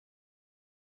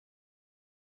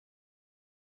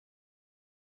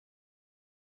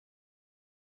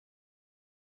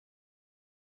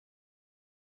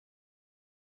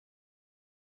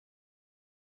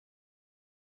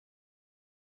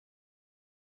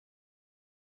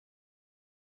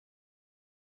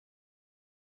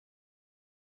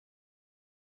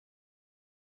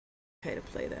okay to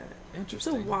play that.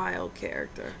 Interesting. It's a wild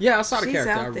character. Yeah, I saw the She's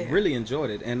character. out I there. really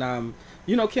enjoyed it. And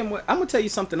you know, Kim, I'm gonna tell you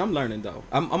something I'm learning though.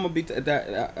 I'm gonna be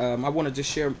that. I want to just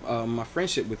share my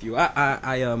friendship with you.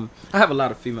 I have a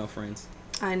lot of female friends.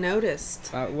 I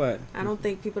noticed. What? I don't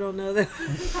think people don't know that.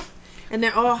 And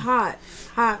they're all hot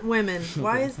women.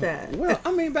 Why is that? Well,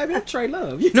 I mean, baby, I'm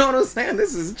TreLuv. You know what I'm saying?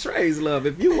 This is Trey's love.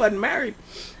 If you wasn't married,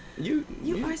 you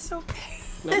are so bad.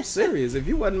 No, I'm serious. If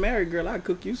you wasn't married, girl, I'd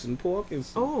cook you some pork and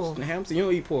some Oh. ham. You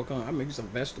don't eat pork, huh? I'd make you some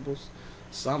vegetables.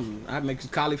 I'd make you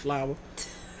cauliflower.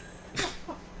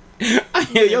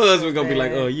 Your husband gonna be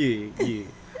like, oh, yeah.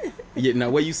 Now,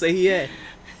 where you say he at?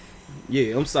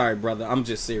 Yeah, I'm sorry, brother. I'm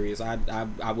just serious. I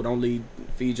would only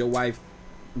feed your wife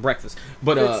breakfast.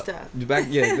 But Good stuff.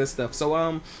 Good stuff.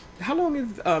 So how long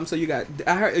is so you got?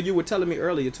 I heard you were telling me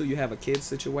earlier too. You have a kid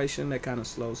situation that kind of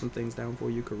slows some things down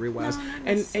for you career wise. No, not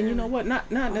and you know what?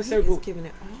 Not necessarily. He's giving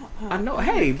it all up. I know.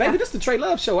 Hey, baby, this is the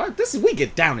TreLuv show. We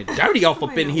get down and dirty off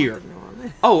up in here.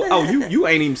 Know. Oh, you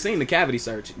ain't even seen the cavity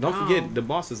search. Don't forget, the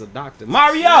boss is a doctor.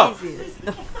 Mario,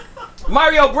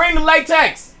 Mario, bring the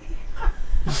latex.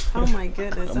 Oh my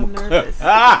goodness, I'm nervous.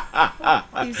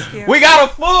 You scared We me. got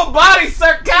a full body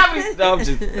cavity. No,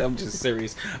 I'm just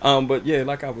serious. But yeah,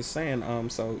 like I was saying,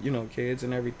 so you know, kids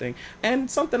and everything, and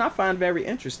something I find very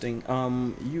interesting.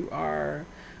 You are,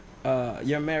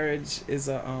 your marriage is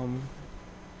a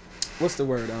what's the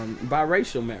word?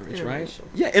 Biracial marriage, right? Interracial.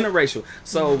 Yeah, interracial.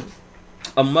 So,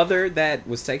 a mother that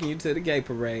was taking you to the gay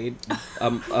parade,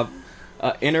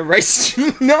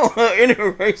 interracial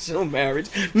marriage.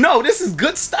 No, this is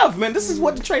good stuff, man. This is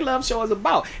what the TreLuv show is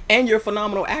about. And you're a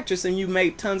phenomenal actress, and you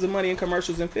made tons of money in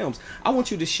commercials and films. I want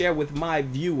you to share with my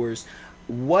viewers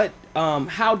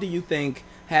how do you think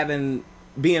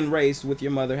being raised with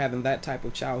your mother, having that type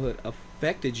of childhood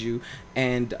affected you,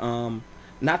 and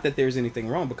not that there's anything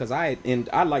wrong, because I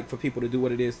like for people to do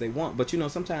what it is they want, but you know,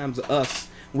 sometimes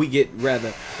we get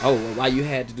rather, why you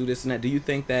had to do this and that. Do you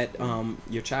think that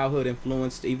your childhood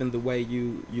influenced even the way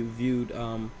you viewed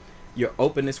your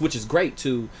openness, which is great,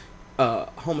 to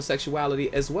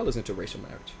homosexuality as well as interracial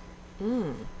marriage?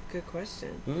 Good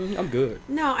question. I'm good.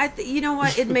 No, you know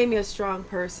what? It made me a strong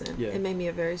person. Yeah. It made me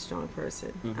a very strong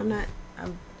person.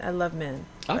 I love men,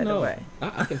 I by know. the way.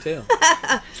 I can tell.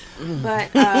 But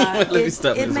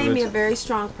it made me a very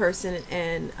strong person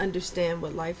and understand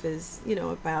what life is,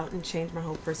 about, and change my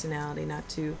whole personality, not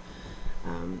to,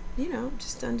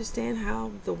 just understand how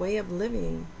the way of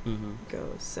living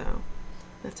goes. So,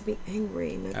 not to be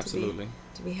angry, not Absolutely.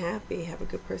 to be happy, have a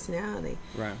good personality.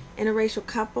 Right. Interracial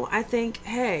couple, I think,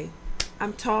 hey,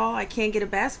 I'm tall. I can't get a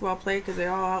basketball player because they're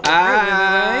all out with white women,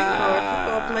 right? Or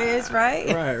football players, right?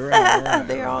 Right.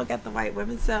 They all got the white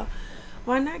women. So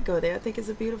why not go there? I think it's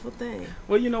a beautiful thing.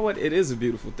 Well, you know what? It is a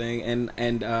beautiful thing,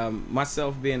 and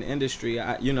myself being industry,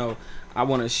 I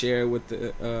want to share with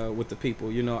the people.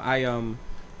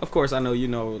 Of course, I know,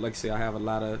 like I say, I have a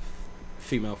lot of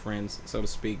female friends, so to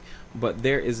speak, but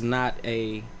there is not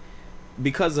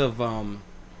because of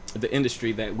the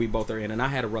industry that we both are in, and I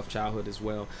had a rough childhood as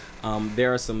well.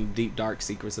 There are some deep, dark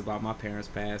secrets about my parents'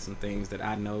 past and things that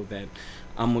I know that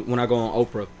when I go on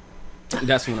Oprah,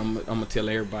 that's when I'm gonna tell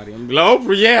everybody. I'm like,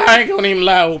 Oprah, yeah, I ain't gonna even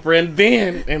lie, Oprah,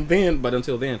 and then, but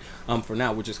until then, for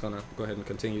now, we're just gonna go ahead and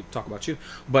continue to talk about you.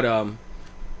 But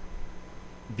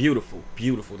beautiful.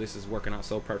 This is working out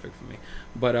so perfect for me.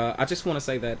 But I just want to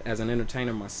say that as an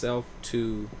entertainer myself,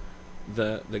 to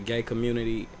the gay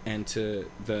community and to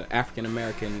the African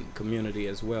American community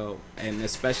as well, and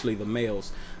especially the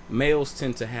males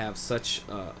tend to have such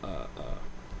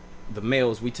the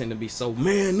males, we tend to be so,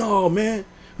 man,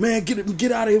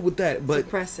 get out of here with that, but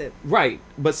Suppressive. Right.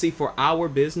 But see, for our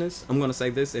business, I'm gonna say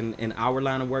this, in our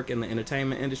line of work in the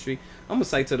entertainment industry, I'm gonna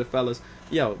say to the fellas,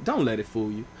 yo, don't let it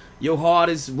fool you. Your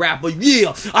hardest rapper,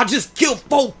 yeah, I just killed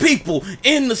 4 people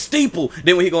in the steeple.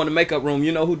 Then when he go in the makeup room,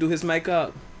 you know who do his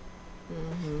makeup?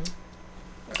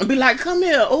 And be like, come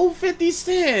here, 50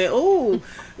 Cent,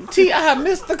 T.I.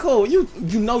 Mystical. You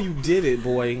know you did it,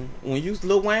 boy. When you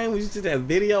Lil Wayne, when you did that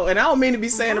video, and I don't mean to be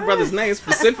saying the brother's name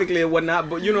specifically or whatnot,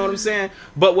 but you know what I'm saying?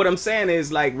 But what I'm saying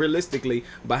is, like, realistically,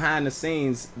 behind the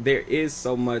scenes, there is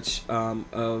so much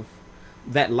of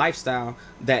that lifestyle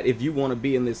that if you want to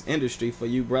be in this industry, for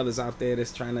you brothers out there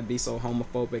that's trying to be so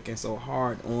homophobic and so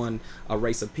hard on a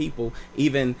race of people,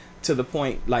 even to the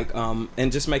point, like,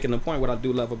 and just making the point, what I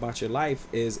do love about your life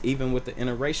is even with the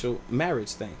interracial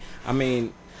marriage thing. I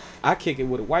mean, I kick it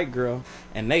with a white girl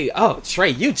and they, Trey,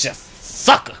 you just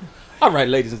sucker. All right,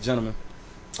 ladies and gentlemen,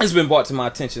 it's been brought to my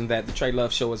attention that the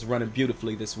TreLuv show is running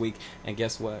beautifully this week, and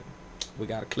guess what? We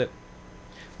got a clip.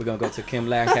 We're gonna go to Kim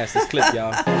Lancaster's clip,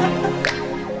 y'all.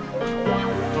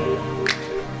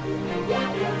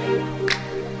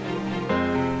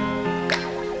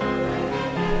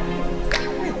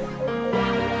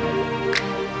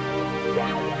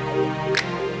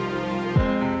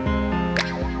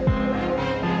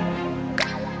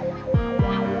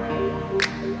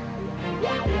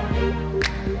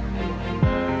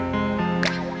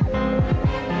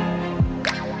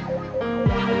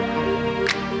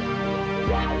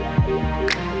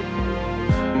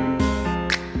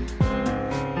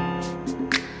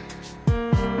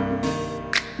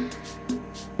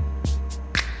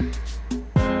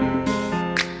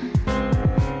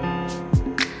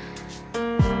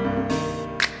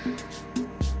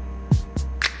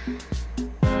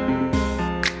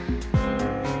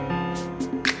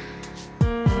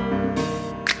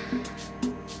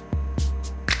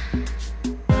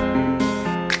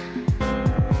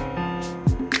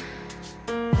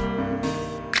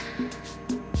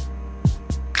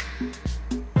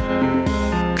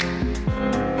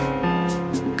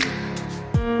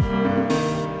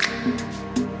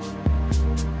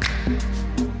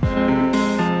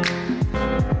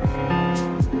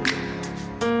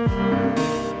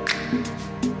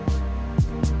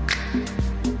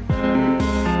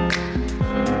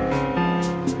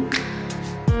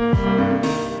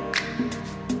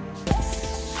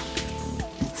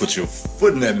 put your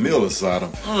foot in that meal,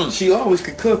 Asada. She always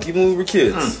could cook, even when we were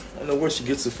kids. I don't know where she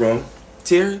gets it from.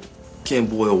 Terry can't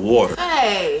boil water.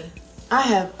 Hey, I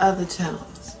have other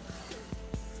talents.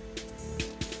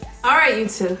 All right, you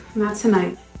two, not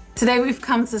tonight. Today we've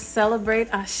come to celebrate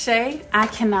Ahshe. I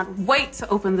cannot wait to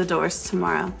open the doors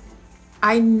tomorrow.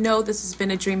 I know this has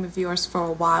been a dream of yours for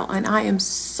a while, and I am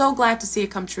so glad to see it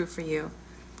come true for you.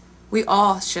 We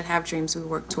all should have dreams we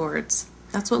work towards.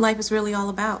 That's what life is really all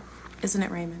about, isn't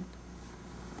it, Raymond?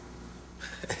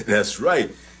 That's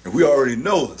right. And we already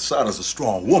know that Asada's a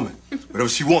strong woman. Whatever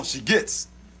she wants, she gets.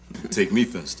 Take me,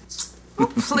 for instance. Oh,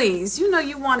 please, you know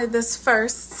you wanted this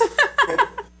first.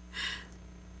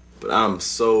 But I'm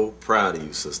so proud of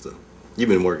you, sister. You've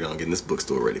been working on getting this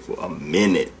bookstore ready for a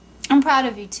minute. I'm proud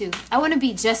of you, too. I want to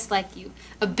be just like you,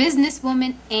 a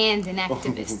businesswoman and an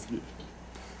activist.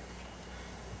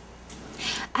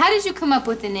 How did you come up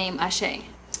with the name Ahshe?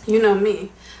 You know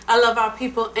me. I love our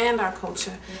people and our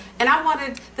culture. And I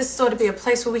wanted this store to be a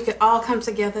place where we could all come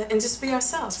together and just be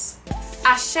ourselves.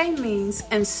 Ahshe means,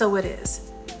 and so it is.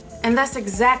 And that's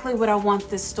exactly what I want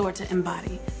this store to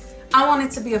embody. I want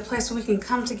it to be a place where we can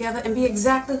come together and be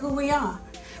exactly who we are,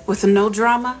 with no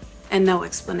drama and no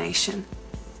explanation.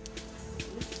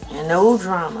 And no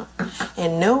drama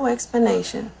and no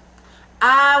explanation.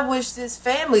 I wish this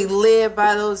family lived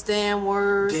by those damn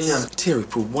words. Damn, Terry,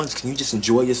 for once, can you just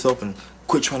enjoy yourself and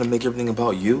quit trying to make everything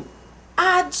about you?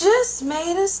 I just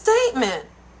made a statement.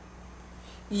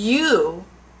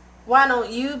 Why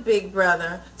don't you, big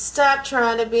brother, stop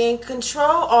trying to be in control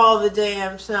all the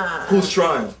damn time? Who's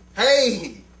trying?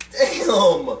 Hey,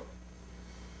 damn.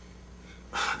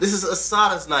 This is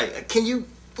Asada's night. Can you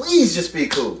please just be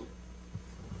cool?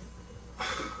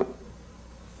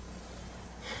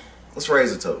 Let's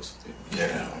raise a toast.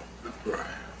 Yeah, right.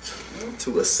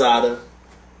 To Asada,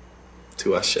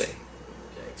 to Ahshe.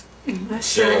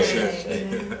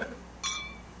 Ahshe.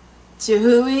 To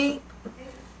Hui.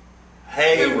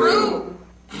 Hey, Rue.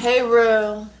 Hey,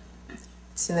 Rue.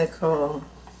 To Nicole.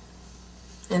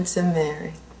 And to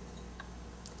Mary.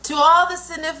 To all the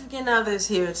significant others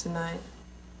here tonight.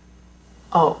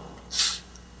 Oh,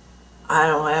 I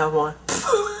don't have one.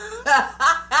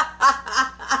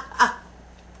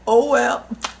 Oh well.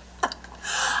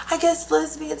 I guess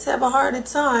lesbians have a harder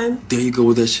time. There you go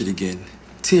with that shit again.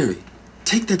 Terry,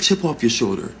 take that chip off your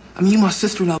shoulder. I mean, you're my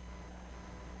sister and I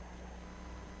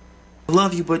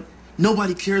love you, but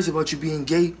nobody cares about you being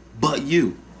gay but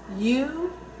you.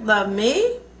 You love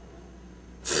me?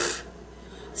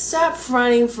 Stop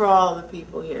fronting for all the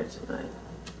people here tonight.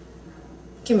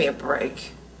 Give me a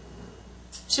break.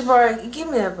 Jabari, give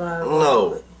me that bottle.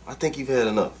 No, I think you've had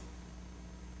enough.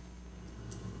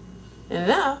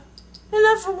 Enough?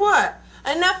 Enough for what?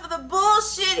 Enough of the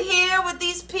bullshit here with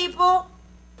these people?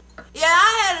 Yeah,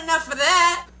 I had enough of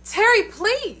that. Terry,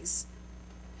 please.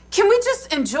 Can we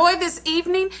just enjoy this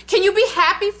evening? Can you be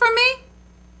happy for me?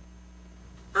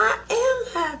 I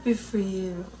am happy for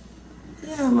you.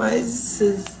 You're my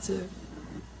sister.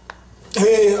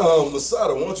 Hey,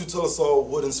 Asada, why don't you tell us all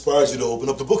what inspired you to open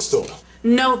up the bookstore?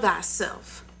 Know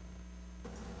thyself.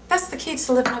 That's the key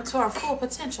to living up to our full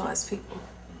potential as people.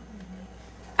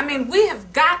 I mean, we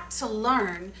have got to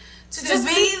learn to just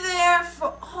be there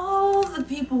for all the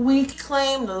people we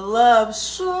claim to love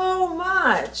so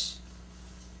much.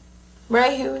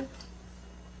 Right, Huey?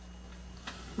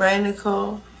 Right,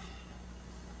 Nicole?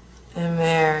 And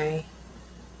Mary?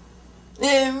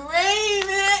 And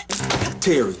Raymond?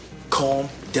 Terry, calm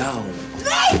down.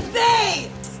 Nathan!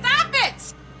 Stop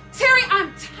it! Terry,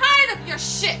 I'm tired of your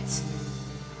shit.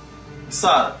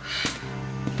 Asada.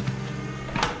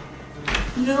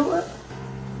 You know what?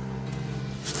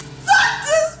 Fuck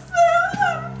this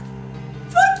film!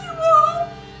 Fuck you all!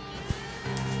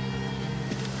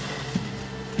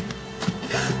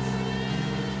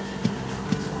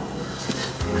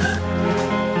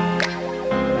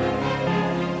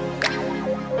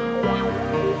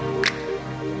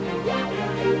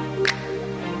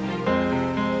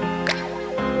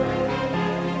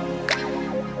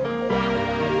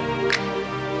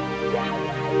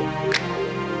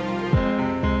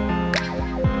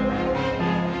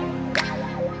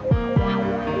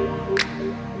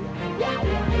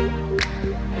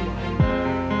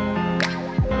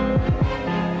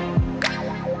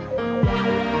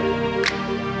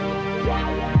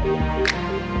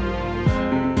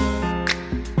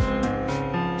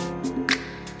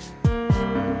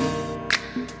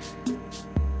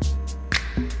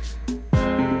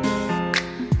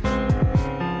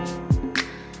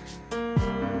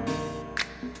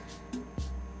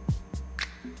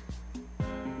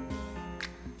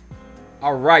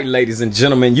 All right, ladies and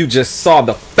gentlemen, you just saw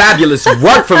the fabulous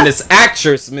work from this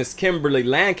actress, Miss Kimberly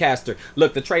Lancaster.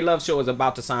 Look, the TreLuv show is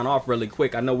about to sign off really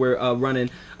quick. I know we're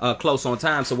running close on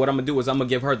time, so what I'm gonna do is I'm gonna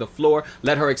give her the floor,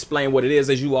 let her explain what it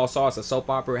is. As you all saw, it's a soap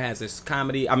opera. It has its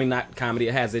comedy. I mean, not comedy.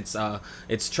 It has its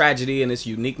tragedy and its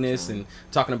uniqueness, and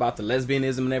talking about the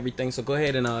lesbianism and everything. So go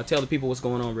ahead and tell the people what's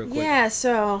going on real quick. Yeah,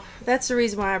 so that's the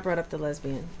reason why I brought up the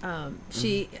lesbian.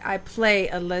 I play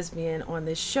a lesbian on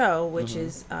this show, which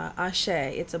is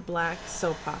Ahshe. It's a black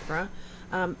soap opera,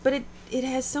 but it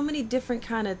has so many different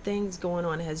kind of things going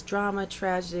on. It has drama,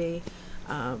 tragedy,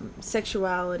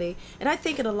 sexuality, and I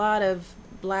think in a lot of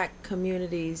black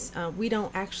communities we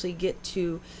don't actually get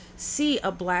to see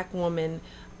a black woman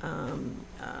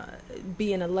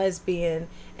being a lesbian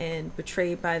and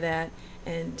portrayed by that,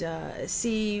 and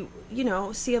see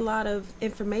a lot of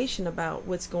information about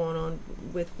what's going on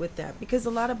with that, because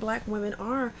a lot of black women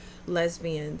are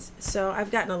lesbians. So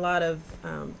I've gotten a lot of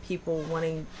people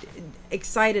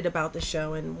excited about the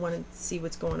show and wanting to see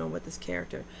what's going on with this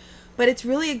character. But it's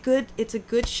really a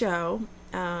good show.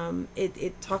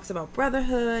 It talks about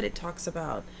brotherhood. It talks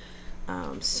about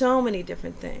so many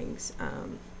different things.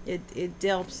 It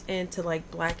delves into like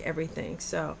black everything.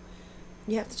 So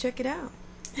you have to check it out.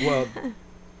 Well,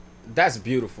 that's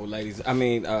beautiful, ladies. I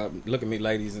mean, look at me,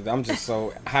 ladies. I'm just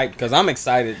so hyped because I'm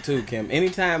excited too, Kim.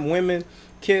 Anytime women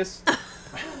kiss,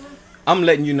 I'm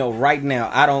letting you know right now.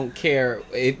 I don't care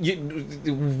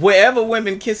wherever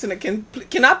women kissing.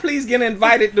 Can I please get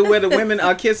invited to where the women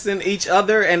are kissing each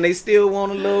other and they still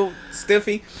want a little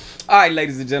stiffy? All right,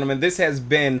 ladies and gentlemen, this has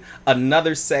been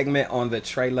another segment on the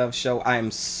TreLuv show. I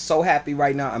am so happy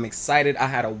right now. I'm excited. I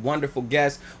had a wonderful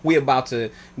guest. We're about to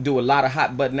do a lot of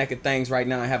hot butt naked things right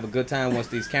now and have a good time once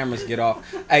these cameras get off.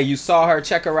 Hey, you saw her.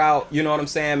 Check her out. You know what I'm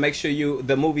saying? Make sure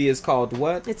the movie is called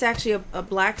what? It's actually a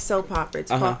black soap opera.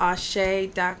 It's called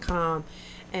Ahshe.com.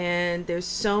 And there's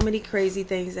so many crazy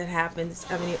things that happens.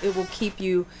 I mean, it will keep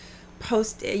you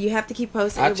you have to keep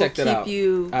posting. I checked it out.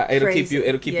 It'll keep you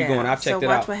going. I've checked it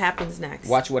out. Watch what happens next.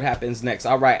 Watch what happens next.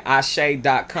 All right,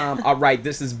 Ahshe.com. All right,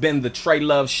 this has been the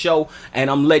TreLuv show,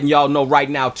 and I'm letting y'all know right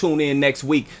now. Tune in next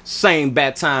week, same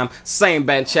bad time, same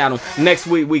bad channel. Next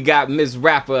week we got Miss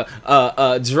Rapper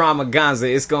Drama Gonza.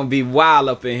 It's gonna be wild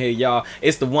up in here, y'all.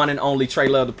 It's the one and only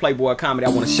TreLuv, the Playboy Comedy.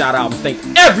 I want to shout out and thank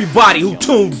everybody who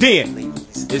tuned in.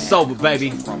 It's over,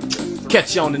 baby.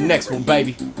 Catch you on the next one,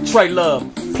 baby.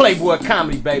 TreLuv, Playboy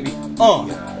Comedy, baby.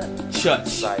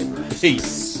 Church.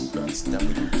 Peace.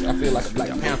 I feel like a Black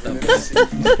Panther. That's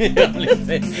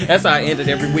how I end it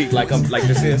every week. Like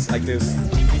this.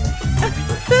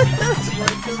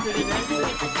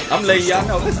 I'm letting y'all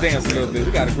know. Let's dance a little bit.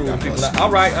 We gotta groove people out.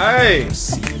 All right, hey.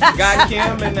 Got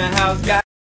Kim in the house. Got